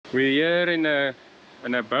We're here in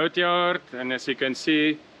a boatyard, and as you can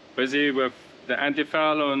see, busy with the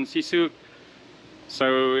antifoul on Sisu.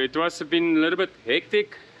 So it was been a little bit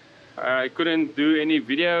hectic. I couldn't do any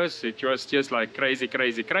videos. It was just like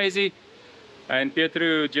crazy. And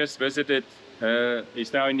Pietro just visited.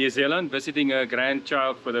 He's now in New Zealand visiting a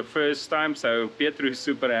grandchild for the first time. So Pietro is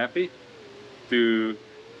super happy to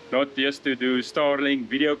not just to do Starlink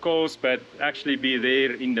video calls, but actually be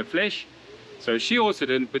there in the flesh. So she also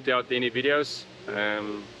didn't put out any videos.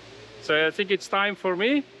 So I think it's time for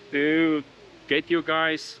me to get you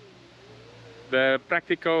guys the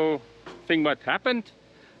practical thing what happened.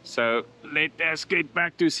 So let us get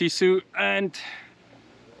back to Sisu and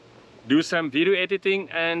do some video editing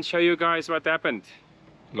and show you guys what happened.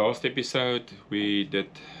 Last episode we did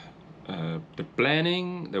the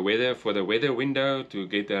planning, the weather for the weather window to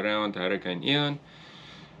get around Hurricane Ian,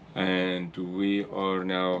 and we are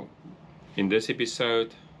now in this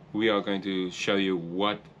episode we are going to show you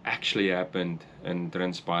what actually happened and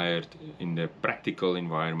transpired in the practical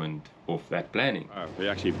environment of that planning. We're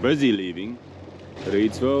actually busy leaving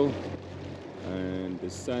Reedsville and the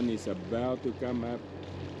sun is about to come up,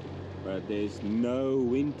 but there's no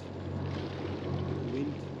wind.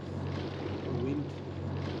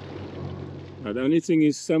 Now, the only thing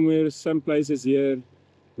is some places here,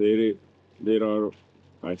 there are,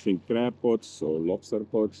 I think, crab pots or lobster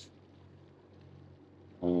pots.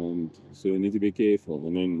 And so you need to be careful.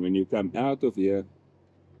 And then when you come out of here,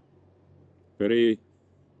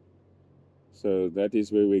 so that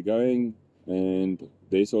is where we're going. And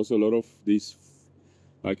there's also a lot of these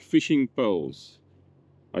like fishing poles.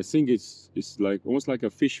 I think it's like almost like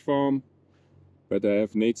a fish farm, but they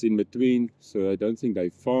have nets in between, so I don't think they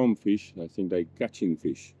farm fish. I think they're catching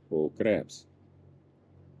fish or crabs.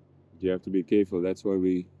 You have to be careful. That's why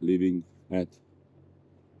we're leaving at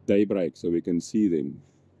daybreak, so we can see them.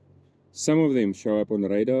 Some of them show up on the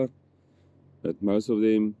radar, but most of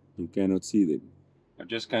them you cannot see them. I'm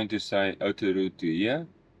just going to say outer route to here,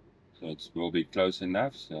 so it will be close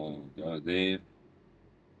enough. So go there.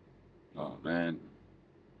 Oh man.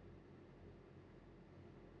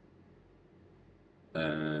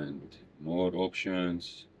 And more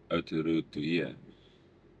options, outer route to here.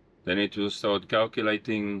 Then it will start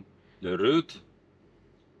calculating the route,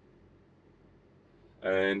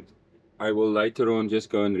 and I will later on just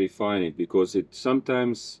go and refine it, because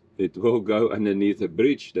sometimes it will go underneath a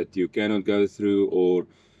bridge that you cannot go through, or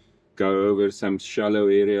go over some shallow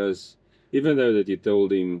areas, even though that you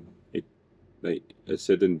told him a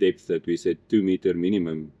certain depth that we said 2 meter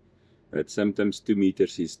minimum. But sometimes 2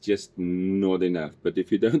 meters is just not enough. But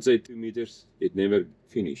if you don't say 2 meters, it never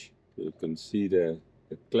finish. You can see the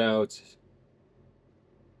clouds.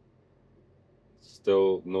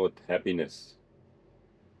 Still not happiness.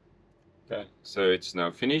 Okay, so it's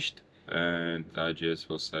now finished, and I just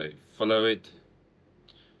will say follow it.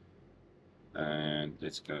 And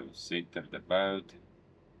let's go center the boat.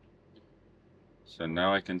 So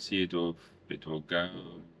now I can see it will go.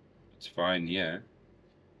 It's fine here.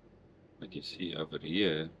 But you see over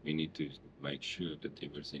here, we need to make sure that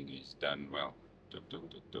everything is done well. Tuk, tuk,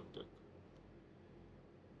 tuk, tuk, tuk.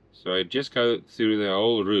 So I just go through the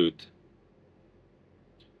whole route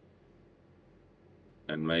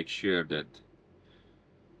and make sure that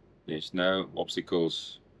there's no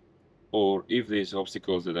obstacles, or if there's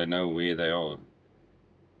obstacles, that I know where they are.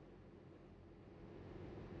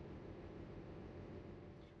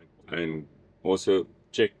 And also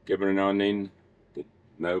check every now and then that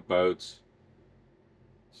no boats.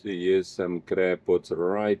 See, here's some crab pots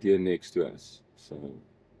right here next to us, so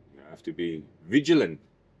you have to be vigilant.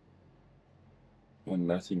 And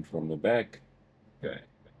nothing from the back. Okay.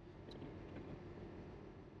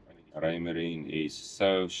 Raymarine is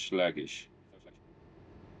so sluggish.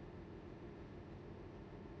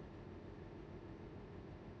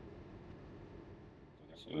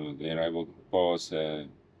 So there I will pause a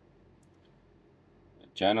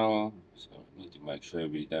channel. So we need to make sure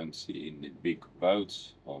we don't see any big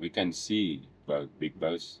boats. Or we can see big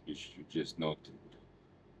boats. We should just not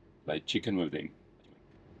play chicken with them.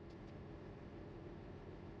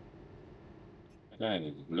 Okay,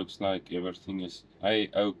 it looks like everything is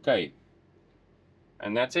okay.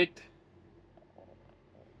 And that's it.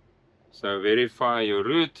 So verify your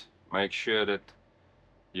route. Make sure that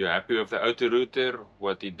you're happy with the outer router,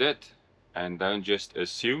 what he did, and don't just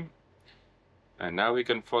assume. And now we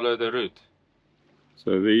can follow the route.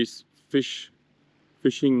 So these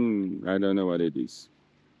fishing, I don't know what it is.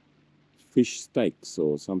 Fish stakes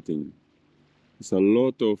or something. There's a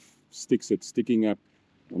lot of sticks that's sticking up,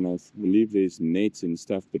 and I believe there's nets and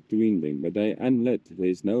stuff between them, but they unlit.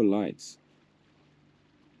 There's no lights.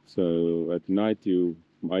 So at night you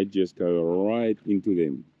might just go right into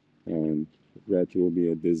them, and that will be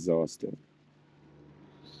a disaster.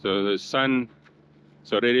 So the sun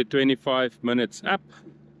is already 25 minutes up,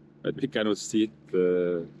 but we cannot see it.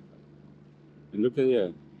 Look at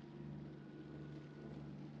here.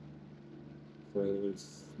 So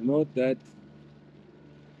it's not that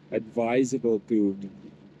advisable to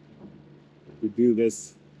do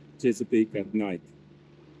this Chesapeake at night.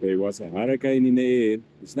 There was a hurricane in the air.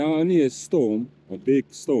 It's now only a storm, a big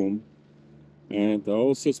storm, and the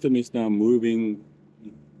whole system is now moving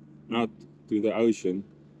out to the ocean.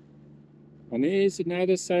 And there's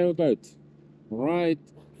another sailboat right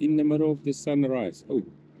in the middle of the sunrise. Oh,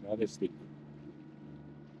 another stick.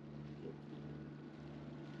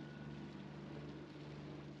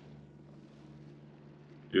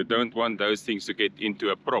 You don't want those things to get into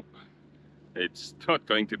a prop. It's not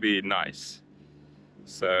going to be nice.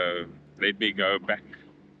 So let me go back.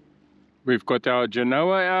 We've got our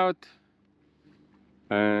Genoa out,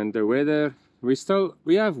 and the weather,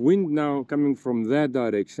 we have wind now coming from that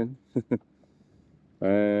direction.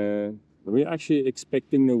 We're actually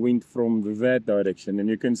expecting the wind from that direction, and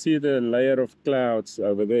you can see the layer of clouds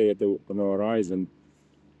over there on the horizon,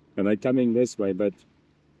 and they're coming this way. But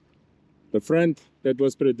the front that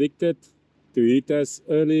was predicted to hit us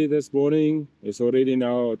early this morning is already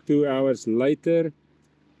now 2 hours later.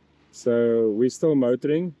 So we're still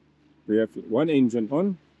motoring. We have one engine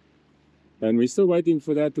on, and we're still waiting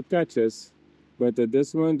for that to catch us. But at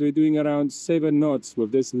this moment we're doing around 7 knots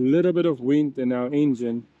with this little bit of wind in our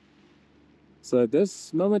engine. So at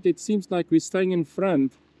this moment it seems like we're staying in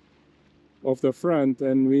front of the front,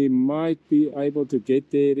 and we might be able to get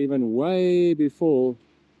there even way before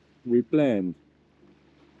we planned.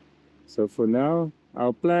 So for now,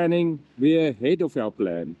 our planning, we're ahead of our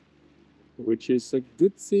plan, which is a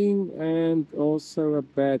good thing and also a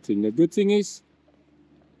bad thing. The good thing is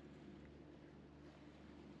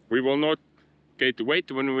we will not get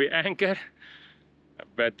wet when we anchor,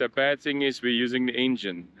 but the bad thing is we're using the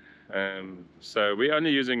engine. So we're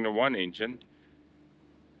only using the one engine,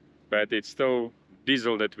 but it's still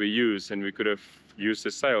diesel that we use, and we could have used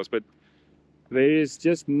the sails, but there is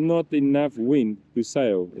just not enough wind to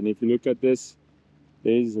sail. And if you look at this,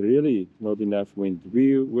 there is really not enough wind.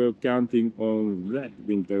 We were counting on that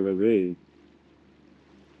wind over there.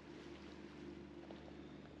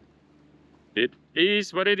 It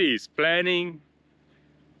is what it is. Planning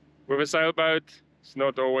with a sailboat is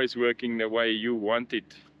not always working the way you want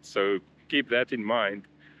it. So keep that in mind.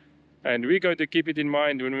 And we're going to keep it in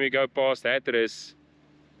mind when we go past Hatteras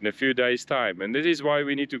in a few days' time. And this is why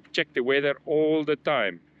we need to check the weather all the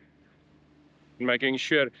time. Making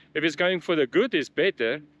sure if it's going for the good is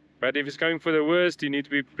better, but if it's going for the worst, you need to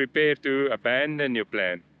be prepared to abandon your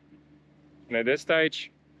plan. And at this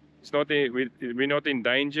stage, we're not in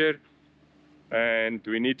danger, and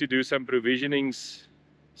we need to do some provisionings.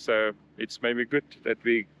 So it's maybe good that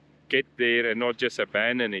we get there and not just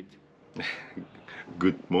abandon it.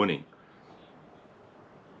 Good morning.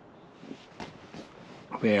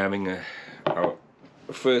 We're having our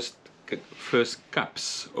first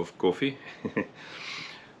cups of coffee.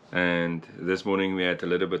 And this morning we had a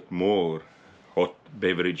little bit more hot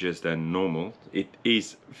beverages than normal. It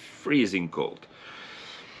is freezing cold.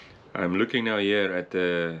 I'm looking now here at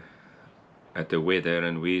the weather,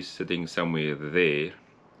 and we're sitting somewhere there.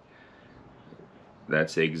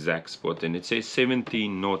 That's the exact spot, and it says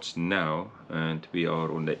 17 knots now, and we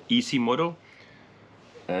are on the easy model,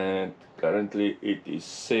 and currently it is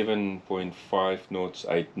 7.5 knots,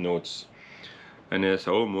 8 knots. And this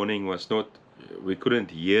whole morning was not, we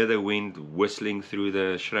couldn't hear the wind whistling through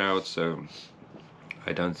the shrouds, so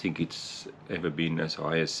I don't think it's ever been as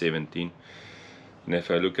high as 17. And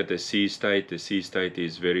if I look at the sea state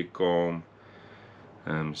is very calm.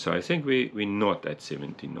 So I think we're not at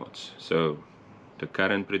 17 knots. So the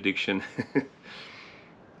current prediction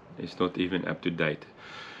is not even up to date.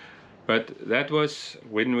 But that was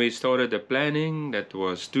when we started the planning. That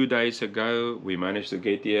was 2 days ago. We managed to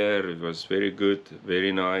get here. It was very good,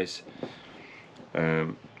 very nice.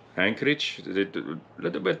 Anchorage, a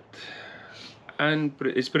little bit, and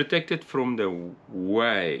it's protected from the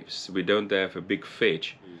waves. We don't have a big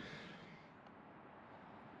fetch.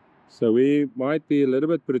 So we might be a little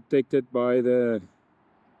bit protected by the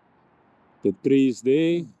trees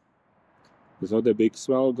there. There's not a big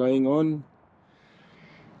swell going on.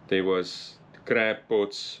 There was crab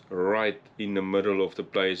pots right in the middle of the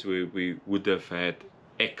place where we would have had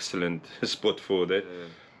excellent spot for that.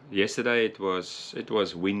 Yesterday it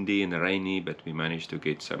was windy and rainy, but we managed to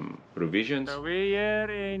get some provisions. So we're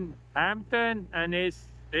here in Hampton, and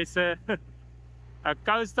there's a a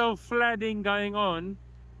coastal flooding going on,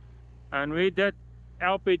 and we did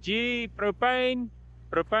LPG, propane,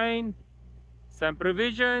 some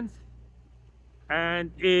provisions,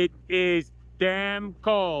 and it is damn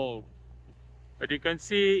cold. But you can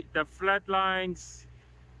see the flood lines.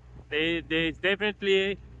 There's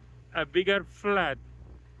definitely a bigger flood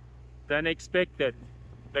than expected.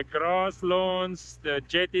 The grass lawns, the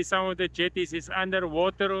jetties, some of the jetties is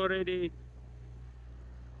underwater already.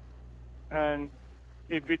 And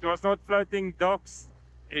if it was not floating docks,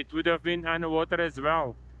 it would have been underwater as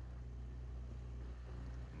well.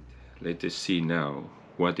 Let us see now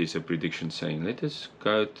what is the prediction saying. Let us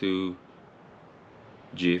go to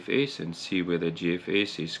GFS and see whether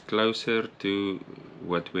GFS is closer to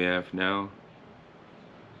what we have now.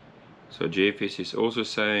 So GFS is also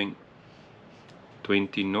saying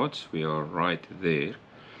 20 knots. We are right there,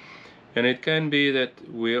 and it can be that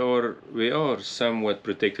we are somewhat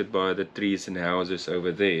protected by the trees and houses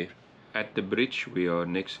over there. At the bridge, we are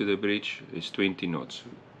next to the bridge, is 20 knots.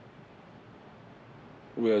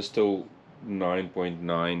 We are still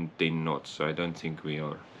 9.9, 10 knots, so I don't think we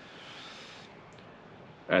are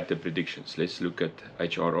at the predictions. Let's look at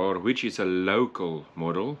HRR, which is a local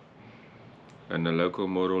model, and the local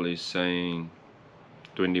model is saying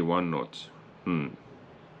 21 knots.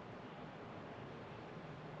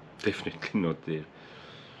 Definitely not there.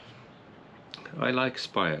 I like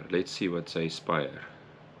Spire. Let's see what says Spire.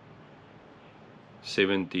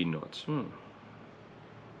 17 knots.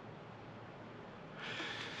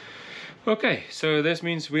 Okay, so this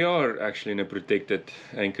means we are actually in a protected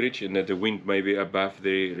anchorage, and that the wind maybe above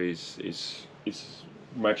there is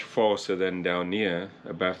much faster than down here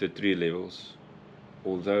above the tree levels,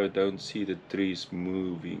 although I don't see the trees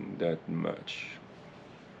moving that much.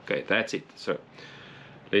 Okay, that's it. So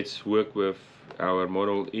let's work with our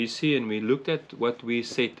model EC, and we looked at what we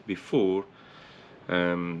said before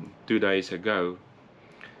 2 days ago,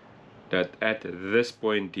 that at this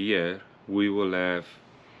point here we will have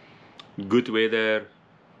good weather.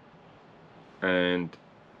 And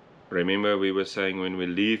remember, we were saying when we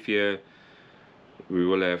leave here we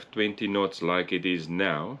will have 20 knots like it is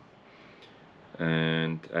now,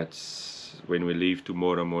 and that's when we leave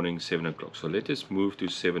tomorrow morning 7 o'clock. So let us move to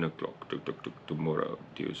 7 o'clock tomorrow,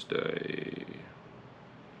 Tuesday,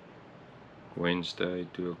 Wednesday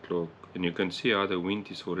 2 o'clock, and you can see how the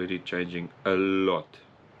wind is already changing a lot.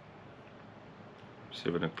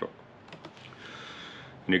 7 o'clock,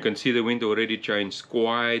 and you can see the wind already changed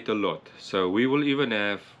quite a lot. So we will even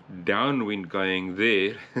have downwind going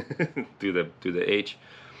there to the edge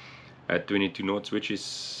at 22 knots, which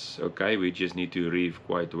is okay. We just need to reef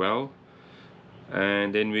quite well,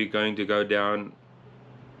 and then we're going to go down,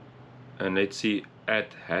 and let's see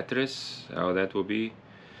at Hatteras how that will be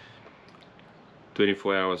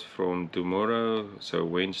 24 hours from tomorrow. So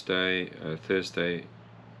Wednesday, Thursday,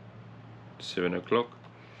 7 o'clock,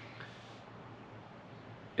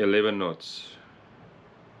 11 knots.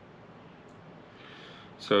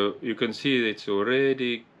 So you can see it's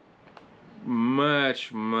already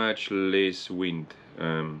much less wind.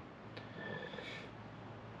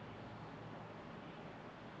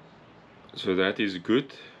 So that is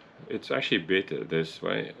good. It's actually better this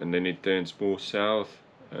way, and then it turns more south,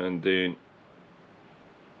 and then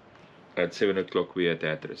at 7 o'clock we are at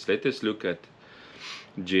Hatteras. Let us look at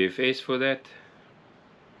GFS for that.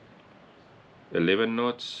 11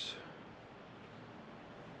 knots,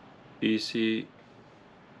 EC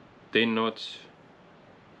 10 knots,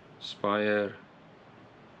 Spire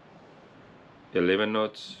 11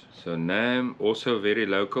 knots. So NAM also very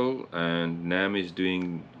local, and NAM is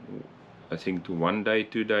doing, I think, 1 day,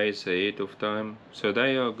 2 days ahead of time, so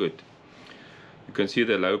they are good. You can see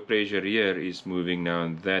the low pressure here is moving now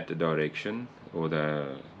in that direction, or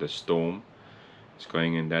the storm is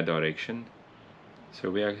going in that direction.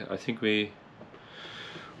 So I think we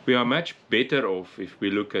are much better off if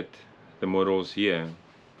we look at the models here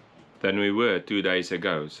than we were 2 days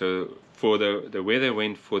ago. So for the weather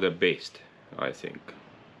went for the best, I think.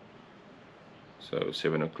 So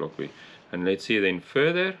 7 o'clock and let's see then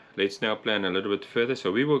further. Let's now plan a little bit further.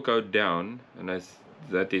 So we will go down, and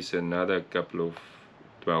that is another couple of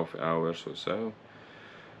 12 hours or so.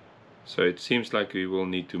 So it seems like we will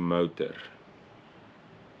need to motor,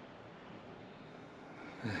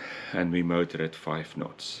 and we motor at 5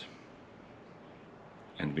 knots,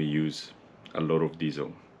 and we use a lot of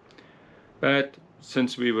diesel. But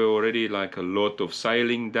since we were already like a lot of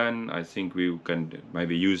sailing done, I think we can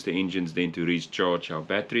maybe use the engines then to recharge our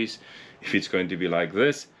batteries. If it's going to be like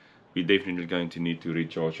this, we're definitely going to need to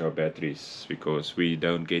recharge our batteries, because we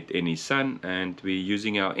don't get any sun, and we're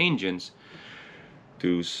using our engines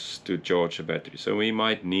to charge the battery. So we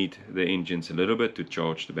might need the engines a little bit to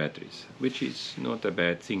charge the batteries, which is not a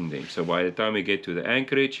bad thing then. So by the time we get to the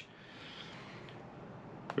anchorage,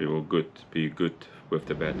 we will be good with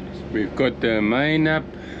the batteries. We've got the main up,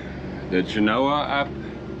 the Genoa up.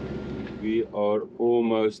 We are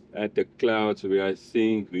almost at the clouds where I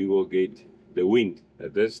think we will get the wind.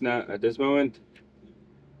 At this moment,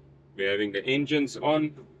 we're having the engines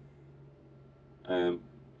on.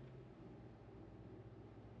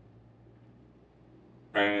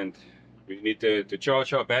 And we need to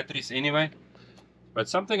charge our batteries anyway. But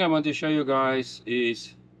something I want to show you guys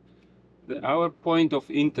is our point of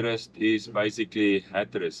interest is basically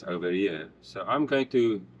Hatteras over here. So I'm going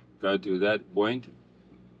to go to that point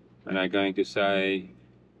and I'm going to say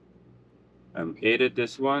edit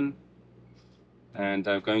this one, and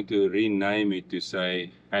I'm going to rename it to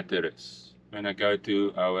say Hatteras. When I go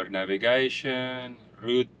to our navigation,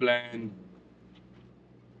 route plan,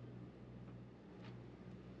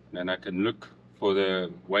 and I can look for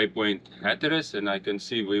the waypoint Hatteras, and I can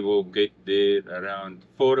see we will get there around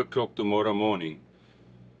 4 o'clock tomorrow morning,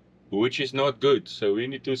 which is not good, so we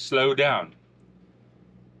need to slow down.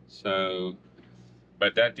 So,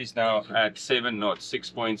 but that is now at 7 knots,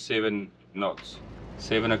 6.7 knots,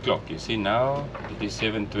 7 o'clock. You see now it is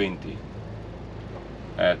 7:20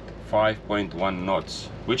 at 5.1 knots,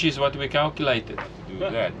 which is what we calculated. To do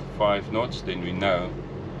that 5 knots, then we know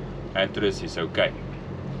Hatteras is okay.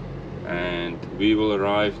 And we will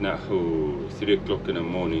arrive now 3 o'clock in the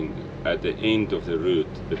morning at the end of the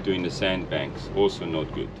route between the sandbanks. Also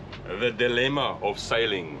not good. The dilemma of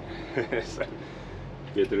sailing. So,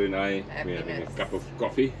 Peter and I, we're having a cup of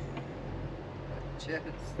coffee. Cheers.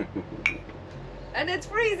 And it's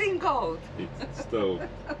freezing cold. It's still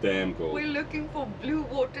damn cold. We're looking for blue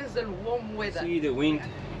waters and warm weather. See, the wind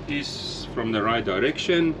is from the right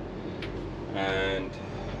direction, and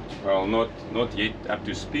well, not yet up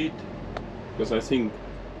to speed, because I think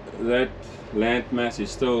that land mass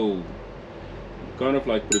is still kind of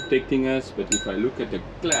like protecting us. But if I look at the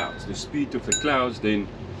clouds, the speed of the clouds, then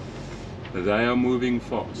they are moving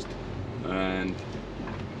fast. And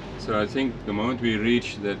so I think the moment we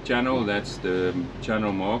reach the channel, that's the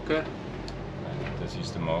channel marker, and this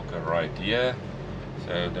is the marker right here.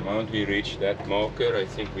 So the moment we reach that marker, I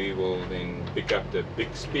think we will then pick up the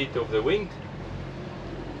big speed of the wind,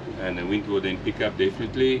 and the wind will then pick up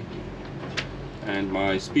definitely. And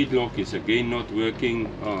my speed lock is again not working.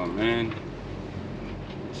 Oh man.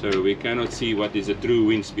 So we cannot see what is the true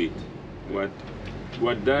wind speed.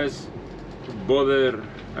 What does bother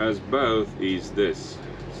us both is this.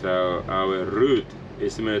 So our route,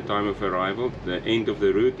 estimated time of arrival, the end of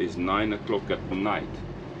the route is 9 o'clock at night.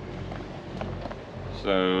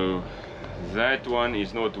 So that one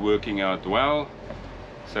is not working out well.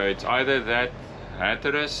 So it's either that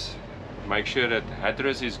Hatteras, make sure that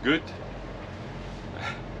Hatteras is good,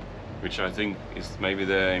 which I think is maybe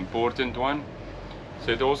the important one.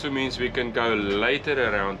 So it also means we can go later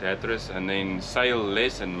around Hatteras and then sail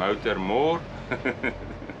less and motor more.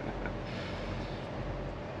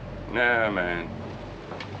 Nah man.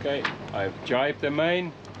 Okay, I've jibed the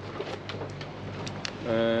main,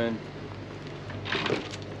 and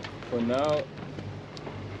for now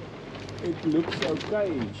it looks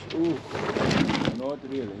okay. Ooh, not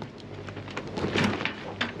really.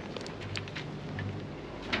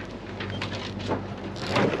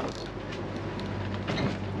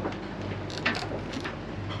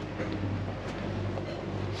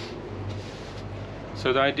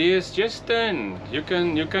 So the idea is just turn. You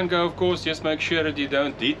can go, of course, just make sure that you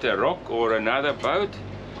don't hit a rock or another boat,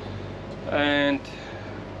 and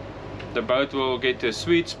the boat will get to a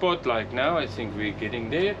sweet spot. Like now, I think we're getting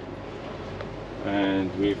there,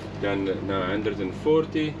 and we've done now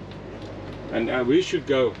 140, and we should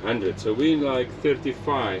go 100. So we're like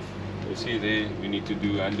 35. You see there, we need to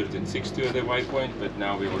do 160 at the waypoint, but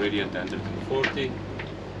now we're already at 140,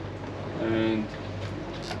 and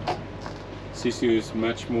Sisu is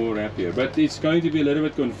much more happier, but it's going to be a little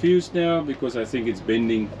bit confused now because I think it's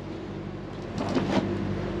bending.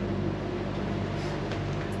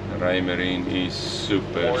 Ray Marine is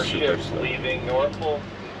super slow. Leaving Norfolk.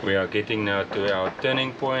 We are getting now to our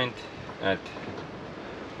turning point at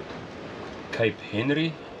Cape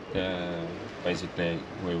Henry, basically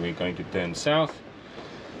where we're going to turn south.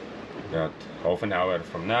 About half an hour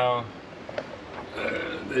from now.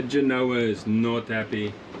 The Genoa is not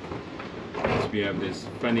happy. We have this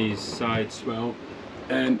funny side swell,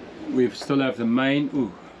 and we still have the main.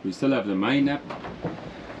 We still have the main up,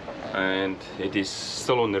 and it is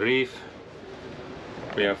still on the reef.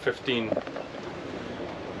 We have 15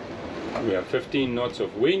 knots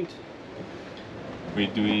of wind, we're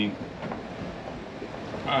doing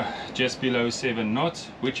just below 7 knots,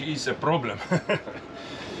 which is a problem.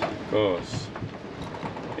 Because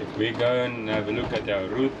if we go and have a look at our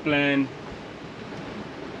route plan,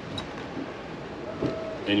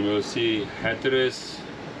 then we'll see Hatteras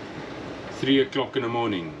 3 o'clock in the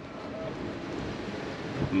morning.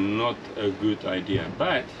 Not a good idea,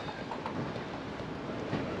 but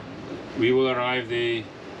we will arrive there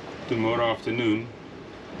tomorrow afternoon,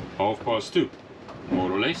 2:30, more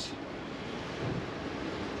or less.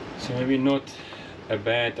 So maybe not a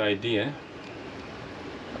bad idea.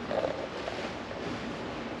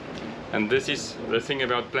 And this is the thing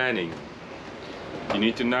about planning. You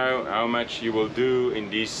need to know how much you will do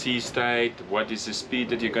in this sea state, what is the speed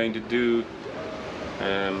that you're going to do.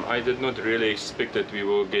 I did not really expect that we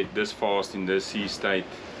will get this fast in the sea state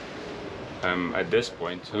at this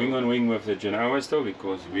point. So wing on wing with the Genoa still,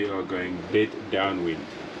 because we are going dead downwind.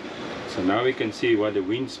 So now we can see what the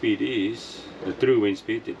wind speed is, the true wind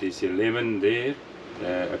speed. It is 11 there,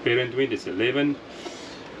 apparent wind is 11,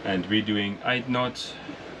 and we're doing 8 knots.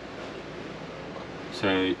 So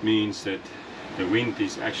it means that the wind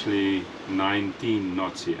is actually 19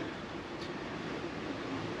 knots here.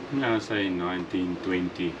 Now say 19,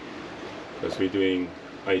 20, because we're doing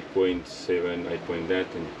 8.7, 8 point that,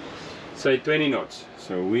 and say 20 knots.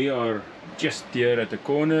 So we are just here at the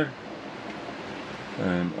corner,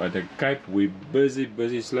 at the Cape. We're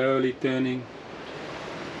busy slowly turning,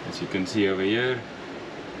 as you can see over here,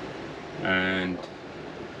 and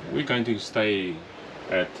we're going to stay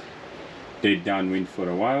at dead downwind for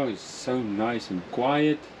a while. It's so nice and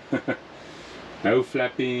quiet. No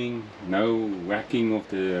flapping, no whacking of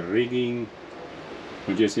the rigging.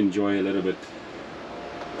 We'll just enjoy a little bit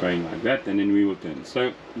going like that, and then we will turn.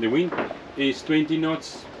 So the wind is 20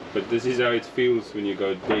 knots, but this is how it feels when you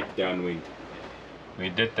go dead downwind. We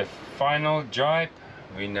did the final jibe.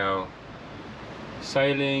 We're now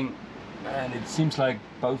sailing, and it seems like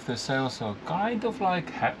both the sails are kind of like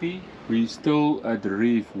happy. We're still at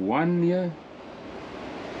reef 1 here,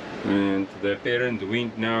 and the apparent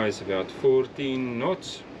wind now is about 14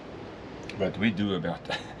 knots, but we do about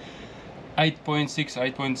 8.6,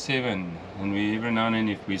 8.7, and we every now and then,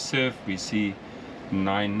 if we surf, we see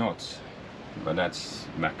 9 knots, but that's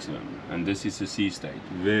maximum. And this is the sea state,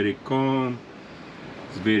 very calm,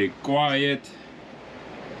 it's very quiet,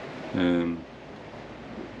 and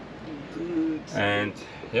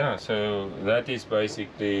yeah, so that is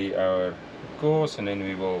basically our course. And then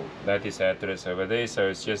we will, that is Hatteras over there, so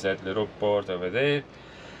it's just that little port over there.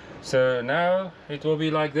 So now it will be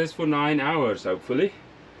like this for 9 hours, hopefully.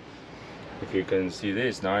 If you can see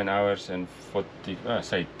this, 9 hours and 40,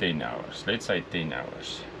 say 10 hours, let's say 10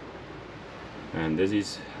 hours, and this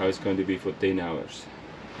is how it's going to be for 10 hours.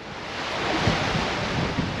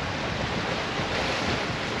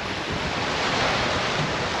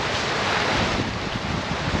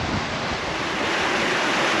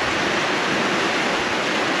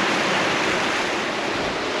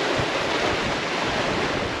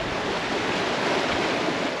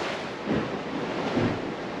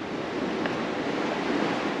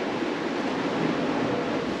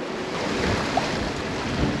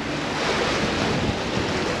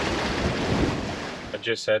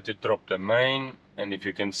 Just had to drop the main, and if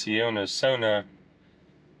you can see on a sonar,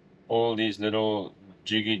 all these little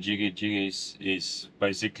jiggies is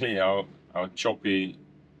basically how choppy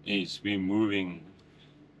is. We're moving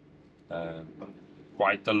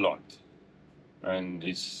quite a lot, and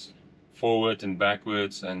it's forward and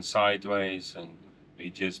backwards and sideways, and we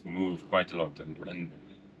just move quite a lot, and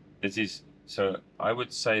this is, so I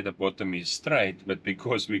would say the bottom is straight, but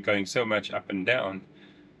because we're going so much up and down,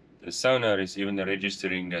 the sonar is even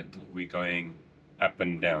registering that we're going up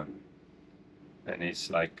and down, and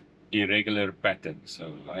it's like irregular pattern.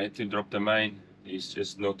 So I had to drop the main. There's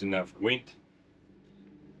just not enough wind.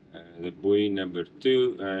 The buoy number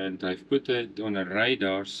 2, and I've put it on a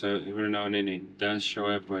radar, so every now and then it does show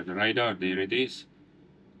up on the radar. There it is.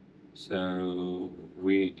 So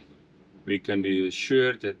we can be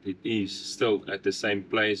assured that it is still at the same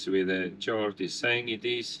place where the chart is saying it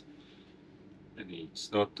is, and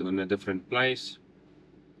it's not in a different place.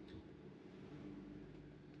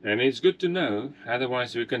 And it's good to know,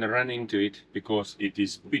 otherwise we can run into it, because it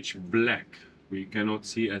is pitch black. We cannot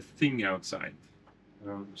see a thing outside.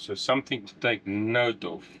 So something to take note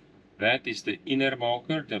of. That is the inner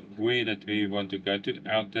marker, the buoy that we want to go to,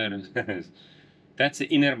 outer. That's the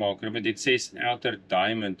inner marker, but it says outer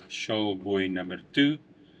diamond shoal buoy number 2.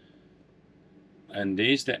 And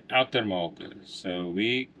there's the outer marker. So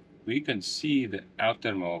we can see the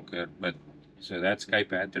outer marker, but so that's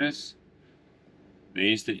Cape Hatteras.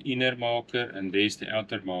 There's the inner marker and there's the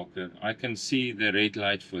outer marker. I can see the red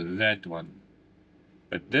light for that one.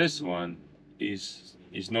 But this one is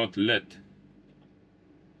not lit.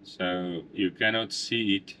 So you cannot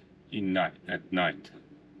see it at night.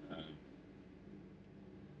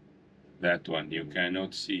 That one you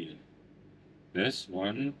cannot see. This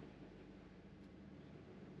one,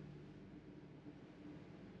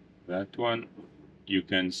 that one you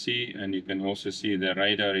can see, and you can also see the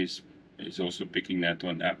radar is also picking that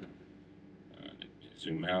one up. Let me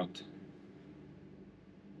zoom out.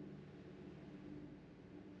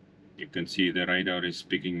 You can see the radar is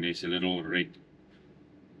picking. There's a little red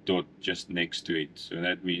dot just next to it, so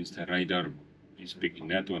that means the radar is picking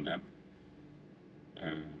that one up.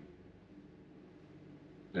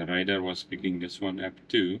 The radar was picking this one up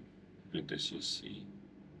too. Let us just see.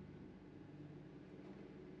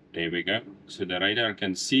 There we go. So the radar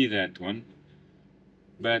can see that one,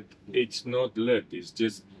 but it's not lit. It's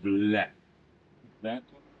just black. That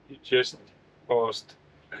one, it just passed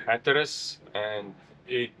Hatteras, and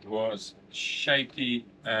it was shaky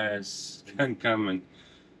as can come, and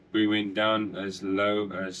we went down as low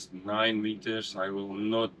as 9 meters. I will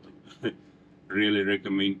not really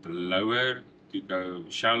recommend lower, to go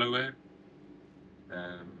shallower.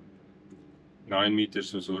 9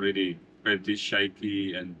 meters was already pretty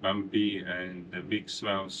shaky and bumpy, and the big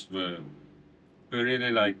swells were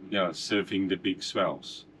really like, yeah, surfing the big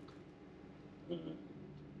swells.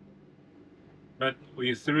 But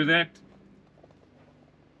we're through that,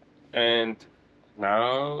 and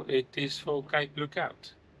now it is for Cape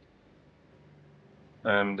Lookout.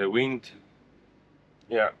 The wind,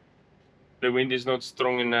 yeah, the wind is not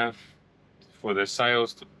strong enough for the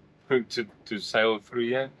sails to sail through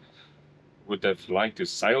here. Would have liked to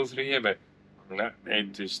sail through here, but no,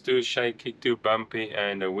 it is too shaky, too bumpy,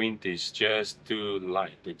 and the wind is just too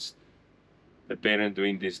light. It's the parent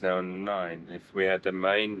wind is now 9. If we had the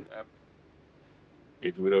main up,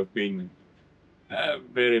 it would have been a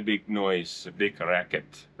very big noise, a big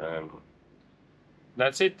racket.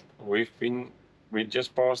 That's it. We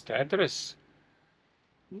just passed Hatteras.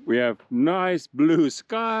 We have nice blue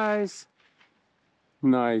skies.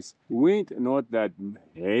 Nice wind, not that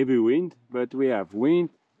heavy wind, but we have wind.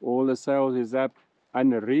 All the sails is up,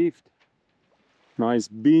 unreefed. Nice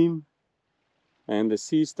beam, and the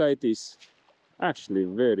sea state is actually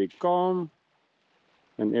very calm.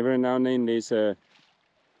 And every now and then there's a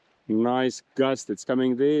nice gust that's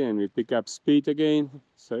coming there, and we pick up speed again.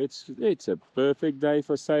 So it's a perfect day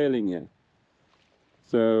for sailing here.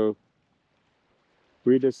 So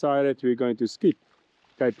we decided we're going to skip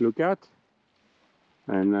Cape Lookout.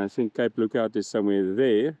 And I think Cape Lookout is somewhere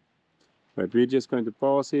there. But we're just going to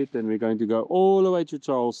pass it, and we're going to go all the way to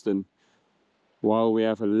Charleston while we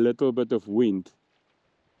have a little bit of wind.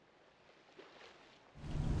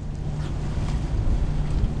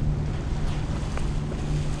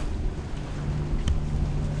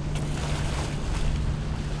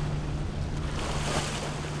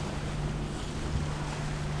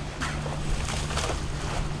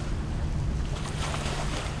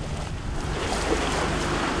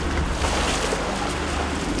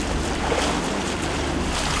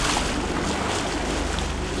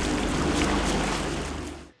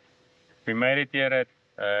 We made it here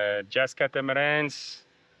at Just Catamarans,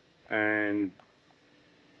 and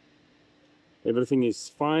everything is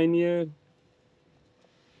fine here.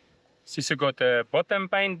 Sisu got the bottom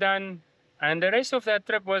paint done, and the rest of that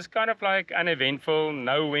trip was kind of like uneventful.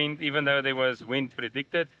 No wind, even though there was wind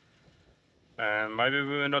predicted. Maybe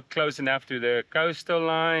we were not close enough to the coastal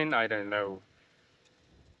line, I don't know.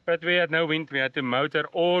 But we had no wind. We had to motor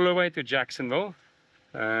all the way to Jacksonville.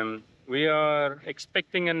 We are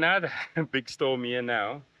expecting another big storm here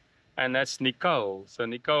now, and that's Nicole. So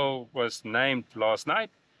Nicole was named last night,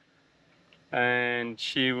 and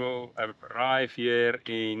she will arrive here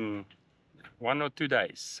in 1 or 2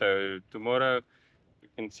 days. So tomorrow, you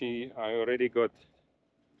can see I already got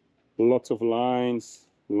lots of lines,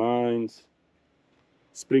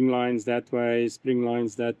 spring lines that way, spring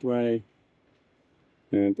lines that way,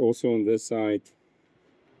 and also on this side,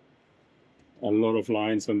 a lot of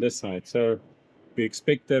lines on this side. So we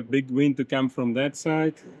expect a big wind to come from that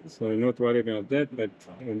side, so not worry about that. But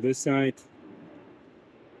on this side,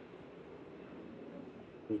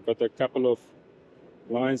 we've got a couple of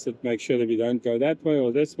lines that make sure that we don't go that way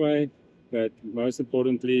or this way. But most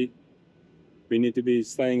importantly, we need to be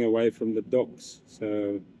staying away from the docks.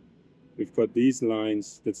 So we've got these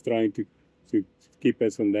lines that's trying to keep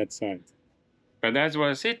us on that side. But that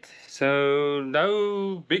was it. So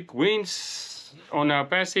no big winds on our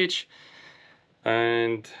passage,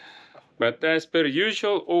 but as per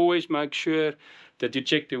usual, always make sure that you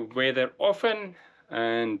check the weather often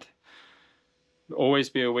and always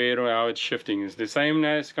be aware of how it's shifting. It's the same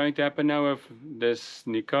as going to happen now with this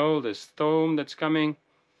Nicole, this storm that's coming.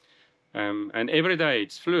 And every day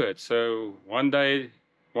it's fluid. So one day,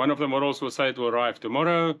 one of the models will say it will arrive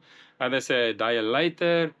tomorrow. Others say a day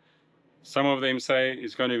later. Some of them say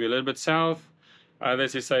it's going to be a little bit south.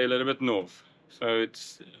 Others say a little bit north. So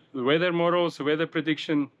it's the weather models, the weather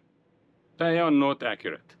prediction, they are not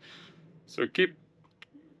accurate. So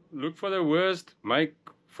look for the worst, make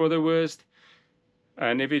for the worst.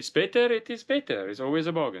 And if it's better, it is better. It's always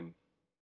a bargain.